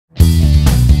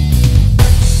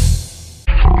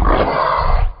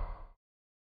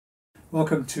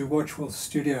Welcome to Watchwolf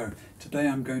Studio. Today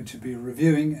I'm going to be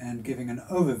reviewing and giving an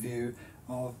overview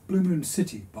of Blue Moon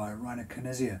City by Reiner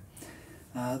Knizia.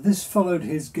 This followed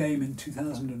his game in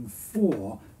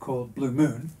 2004 called Blue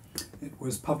Moon. It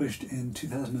was published in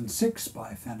 2006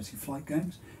 by Fantasy Flight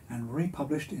Games and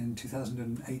republished in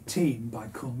 2018 by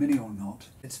Cool Mini or Not.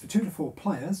 It's for 2 to 4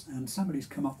 players, and somebody's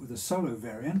come up with a solo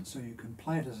variant so you can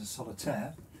play it as a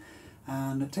solitaire.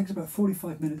 And it takes about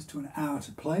 45 minutes to an hour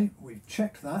to play. We've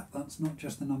checked that. That's not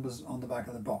just the numbers on the back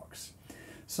of the box.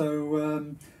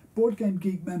 So Board Game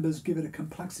Geek members give it a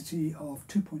complexity of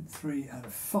 2.3 out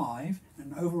of 5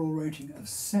 and an overall rating of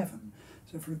 7.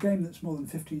 So for a game that's more than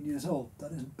 15 years old,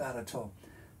 that isn't bad at all.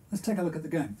 Let's take a look at the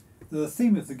game. The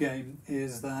theme of the game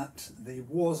is that the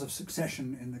wars of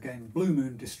succession in the game Blue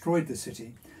Moon destroyed the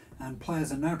city, and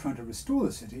players are now trying to restore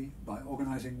the city by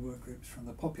organising work groups from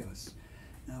the populace.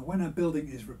 Now, when a building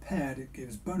is repaired, it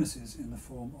gives bonuses in the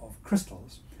form of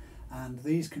crystals, and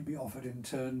these can be offered in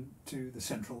turn to the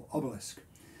central obelisk.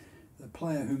 The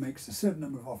player who makes a certain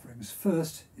number of offerings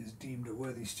first is deemed a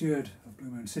worthy steward of Blue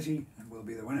Moon City and will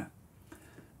be the winner.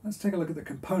 Let's take a look at the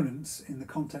components in the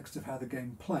context of how the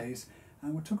game plays,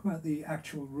 and we'll talk about the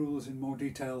actual rules in more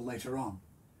detail later on.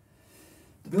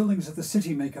 The buildings of the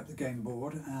city make up the game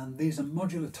board, and these are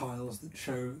modular tiles that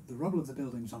show the rubble of the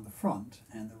buildings on the front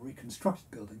and the reconstructed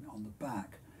building on the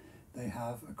back. They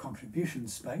have a contribution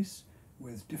space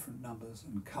with different numbers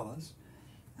and colours,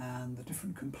 and the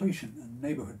different completion and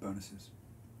neighbourhood bonuses.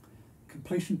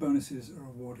 Completion bonuses are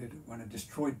awarded when a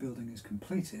destroyed building is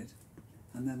completed,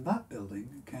 and then that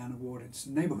building can award its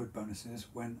neighbourhood bonuses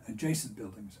when adjacent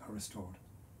buildings are restored.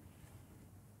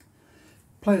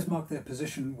 Players mark their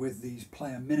position with these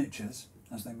player miniatures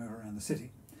as they move around the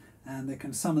city, and they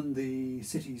can summon the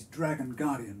city's dragon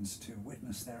guardians to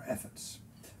witness their efforts.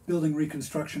 Building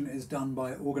reconstruction is done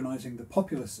by organising the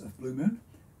populace of Blue Moon,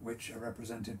 which are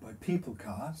represented by people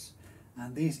cards,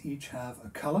 and these each have a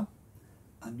colour,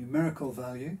 a numerical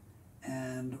value,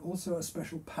 and also a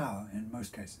special power in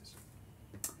most cases.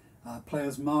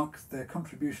 Players mark their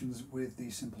contributions with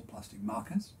these simple plastic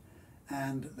markers,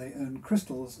 and they earn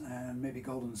crystals and maybe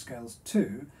golden scales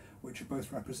too, which are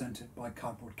both represented by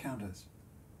cardboard counters.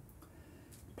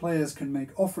 Players can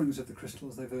make offerings of the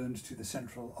crystals they've earned to the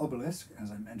central obelisk,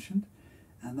 as I mentioned,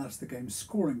 and that's the game's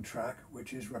scoring track,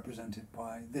 which is represented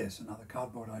by this, another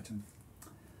cardboard item.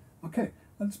 Okay,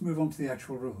 let's move on to the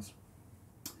actual rules.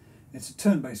 It's a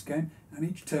turn-based game, and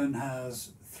each turn has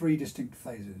 3 distinct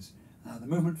phases. The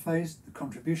movement phase, the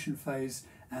contribution phase,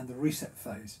 and the reset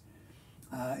phase.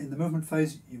 In the movement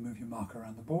phase, you move your marker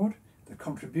around the board. The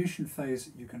contribution phase,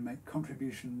 you can make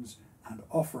contributions and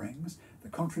offerings. The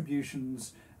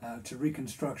contributions to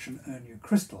reconstruction earn you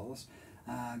crystals,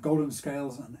 golden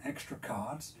scales and extra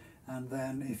cards. And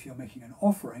then if you're making an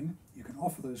offering, you can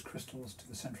offer those crystals to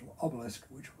the central obelisk,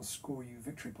 which will score you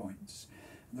victory points.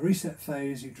 In the reset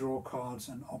phase, you draw cards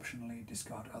and optionally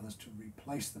discard others to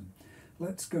replace them.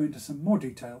 Let's go into some more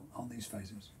detail on these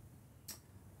phases.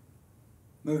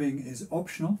 Moving is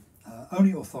optional,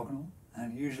 only orthogonal,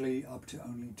 and usually up to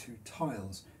only 2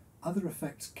 tiles. Other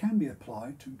effects can be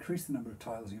applied to increase the number of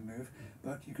tiles you move,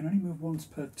 but you can only move once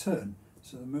per turn,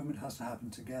 so the movement has to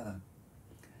happen together.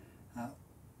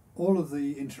 All of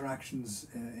the interactions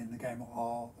in the game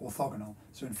are orthogonal,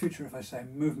 so in future if I say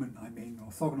movement I mean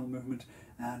orthogonal movement,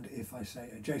 and if I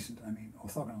say adjacent I mean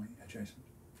orthogonally adjacent.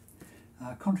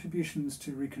 Contributions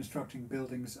to reconstructing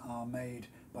buildings are made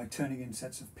by turning in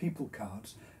sets of people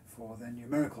cards for their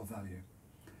numerical value.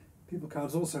 People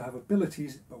cards also have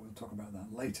abilities, but we'll talk about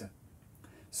that later.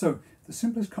 So the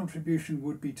simplest contribution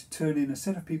would be to turn in a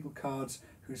set of people cards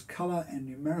whose colour and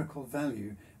numerical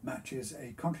value matches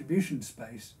a contribution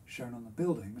space shown on the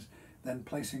buildings, then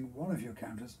placing one of your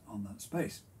counters on that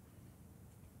space.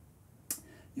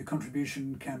 Your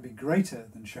contribution can be greater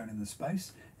than shown in the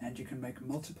space, and you can make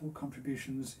multiple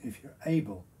contributions if you're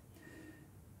able.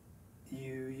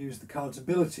 You use the card's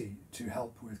ability to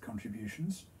help with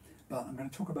contributions, but I'm going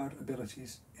to talk about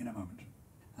abilities in a moment.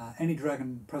 Any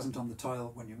dragon present on the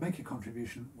tile when you make a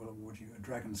contribution will award you a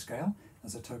dragon scale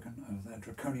as a token of their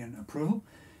draconian approval,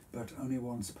 but only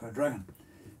once per dragon.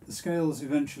 The scales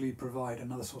eventually provide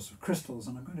another source of crystals,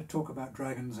 and I'm going to talk about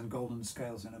dragons and golden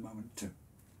scales in a moment too.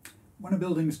 When a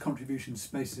building's contribution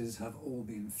spaces have all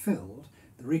been filled,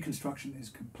 the reconstruction is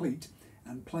complete,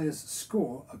 and players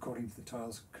score according to the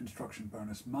tile's construction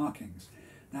bonus markings.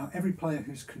 Now, every player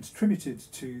who's contributed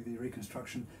to the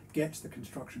reconstruction gets the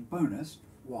construction bonus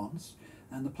once,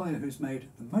 and the player who's made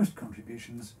the most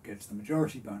contributions gets the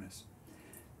majority bonus.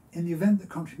 In the event that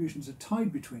contributions are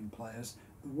tied between players,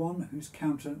 the one whose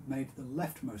counter made the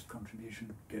leftmost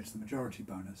contribution gets the majority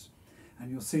bonus.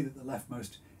 and you'll see that the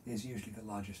leftmost is usually the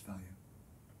largest value.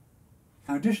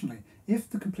 Now additionally, if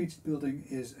the completed building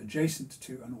is adjacent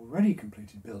to an already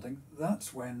completed building,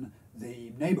 that's when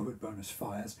the neighbourhood bonus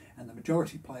fires and the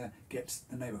majority player gets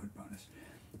the neighbourhood bonus.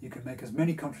 You can make as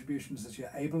many contributions as you're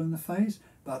able in the phase,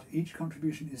 but each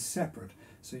contribution is separate,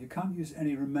 so you can't use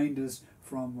any remainders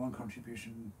from one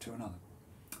contribution to another.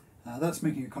 That's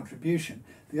making a contribution.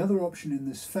 The other option in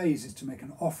this phase is to make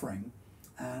an offering,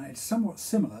 and it's somewhat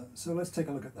similar, so let's take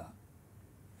a look at that.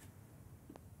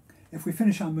 If we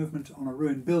finish our movement on a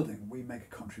ruined building, we make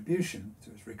a contribution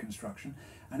to its reconstruction,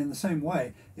 and in the same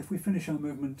way, if we finish our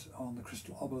movement on the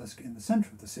crystal obelisk in the centre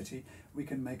of the city, we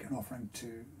can make an offering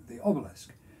to the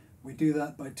obelisk. We do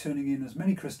that by turning in as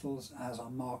many crystals as are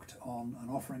marked on an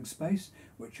offering space,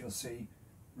 which you'll see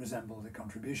resemble the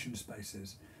contribution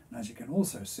spaces. And as you can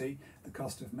also see, the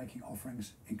cost of making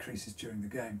offerings increases during the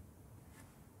game.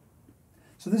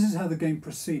 So this is how the game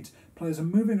proceeds. Players are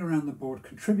moving around the board,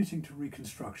 contributing to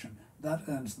reconstruction. That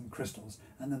earns them crystals,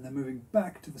 and then they're moving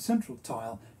back to the central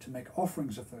tile to make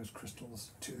offerings of those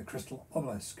crystals to the crystal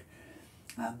obelisk.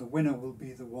 And the winner will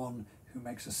be the one who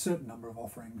makes a certain number of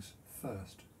offerings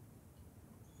first.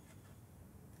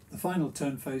 The final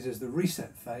turn phase is the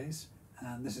reset phase,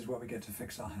 and this is where we get to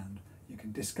fix our hand. You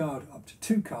can discard up to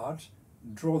 2 cards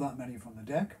and draw that many from the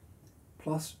deck,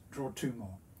 plus draw 2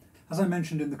 more. As I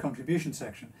mentioned in the contribution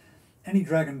section, any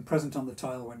dragon present on the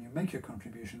tile when you make your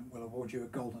contribution will award you a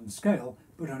golden scale,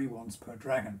 but only once per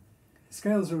dragon.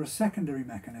 Scales are a secondary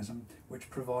mechanism which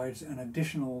provides an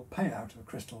additional payout of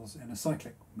crystals in a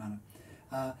cyclic manner.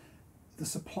 The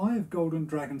supply of golden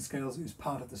dragon scales is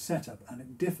part of the setup, and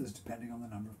it differs depending on the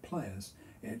number of players.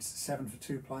 It's 7 for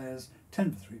 2 players,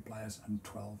 10 for 3 players, and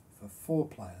 12 for 4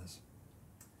 players.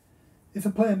 If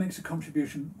a player makes a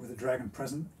contribution with a dragon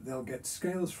present, they'll get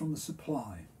scales from the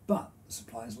supply, but the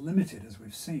supply is limited, as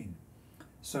we've seen.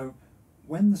 So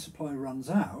when the supply runs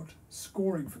out,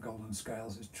 scoring for golden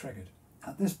scales is triggered.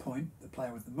 At this point, the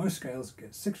player with the most scales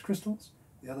gets 6 crystals,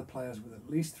 the other players with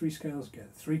at least 3 scales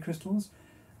get 3 crystals,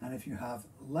 and if you have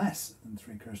less than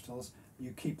 3 crystals,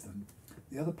 you keep them.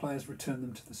 The other players return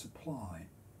them to the supply.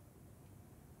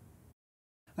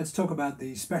 Let's talk about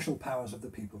the special powers of the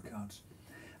people cards.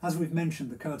 As we've mentioned,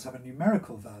 the cards have a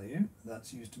numerical value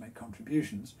that's used to make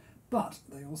contributions, but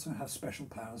they also have special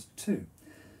powers too.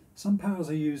 Some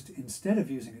powers are used instead of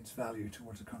using its value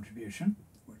towards a contribution,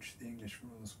 which the English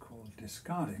rules call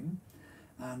discarding,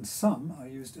 and some are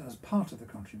used as part of the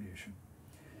contribution.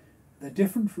 They're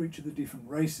different for each of the different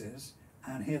races,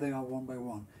 and here they are one by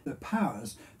one. The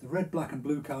powers, the red, black and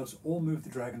blue cards, all move the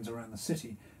dragons around the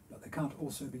city, but they can't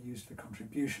also be used for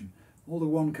contribution. All the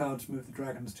 1 cards move the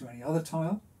dragons to any other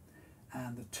tile,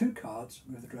 and the 2 cards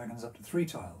move the dragons up to 3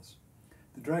 tiles.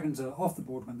 The dragons are off the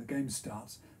board when the game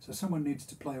starts, so someone needs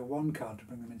to play a 1 card to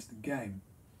bring them into the game.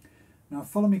 Now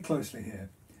follow me closely here.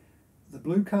 The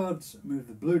blue cards move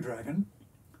the blue dragon,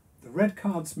 the red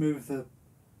cards move the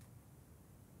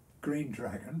green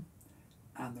dragon,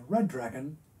 and the red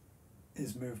dragon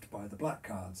is moved by the black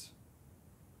cards.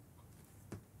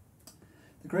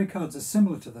 The grey cards are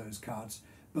similar to those cards,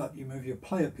 but you move your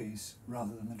player piece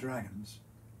rather than the dragons,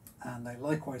 and they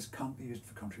likewise can't be used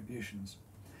for contributions.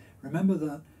 Remember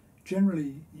that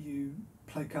generally you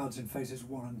play cards in phases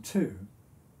 1 and 2,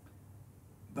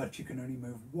 but you can only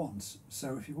move once.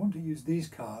 So if you want to use these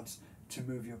cards to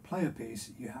move your player piece,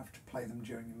 you have to play them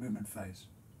during your movement phase.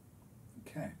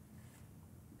 Okay.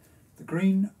 The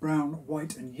green, brown,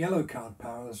 white and yellow card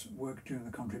powers work during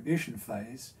the contribution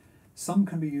phase. Some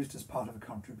can be used as part of a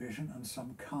contribution and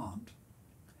some can't.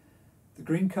 The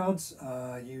green cards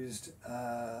are used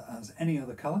as any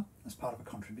other colour as part of a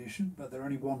contribution, but they're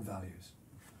only 1 values.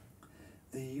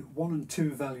 The 1 and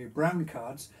 2 value brown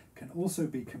cards can also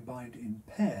be combined in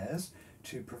pairs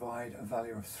to provide a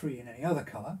value of 3 in any other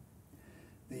colour.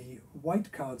 The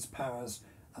white cards' powers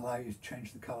allow you to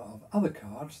change the colour of other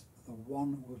cards. The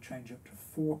 1 will change up to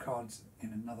 4 cards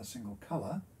in another single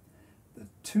colour. The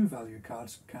 2 value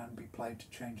cards can be played to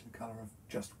change the colour of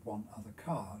just 1 other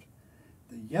card.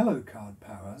 The yellow card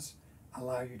powers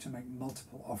allow you to make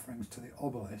multiple offerings to the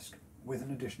obelisk with an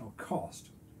additional cost.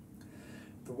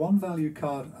 The 1 value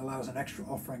card allows an extra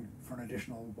offering for an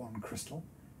additional 1 crystal,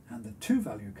 and the 2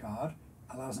 value card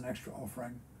allows an extra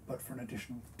offering but for an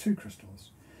additional 2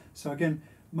 crystals. So again,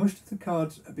 most of the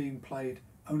cards are being played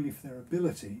only for their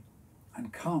ability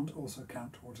and can't also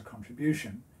count towards a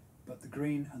contribution, but the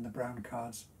green and the brown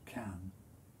cards can.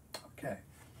 Okay.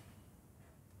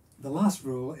 The last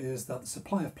rule is that the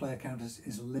supply of player counters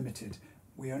is limited.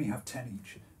 We only have 10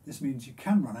 each. This means you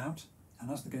can run out, and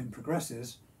as the game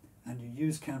progresses, and you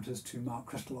use counters to mark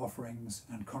crystal offerings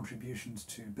and contributions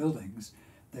to buildings,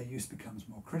 their use becomes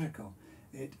more critical.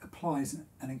 It applies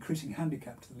an increasing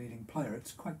handicap to the leading player.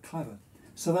 It's quite clever.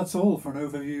 So that's all for an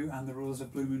overview and the rules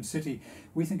of Blue Moon City.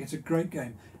 We think it's a great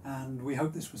game, and we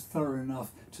hope this was thorough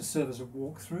enough to serve as a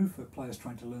walkthrough for players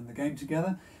trying to learn the game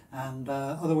together, and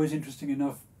otherwise interesting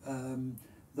enough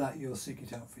that you'll seek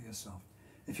it out for yourself.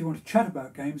 If you want to chat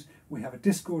about games, we have a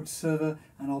Discord server,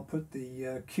 and I'll put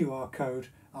the QR code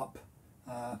up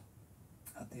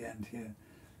at the end here.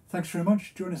 Thanks very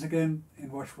much. Join us again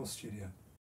in Watchful Studio.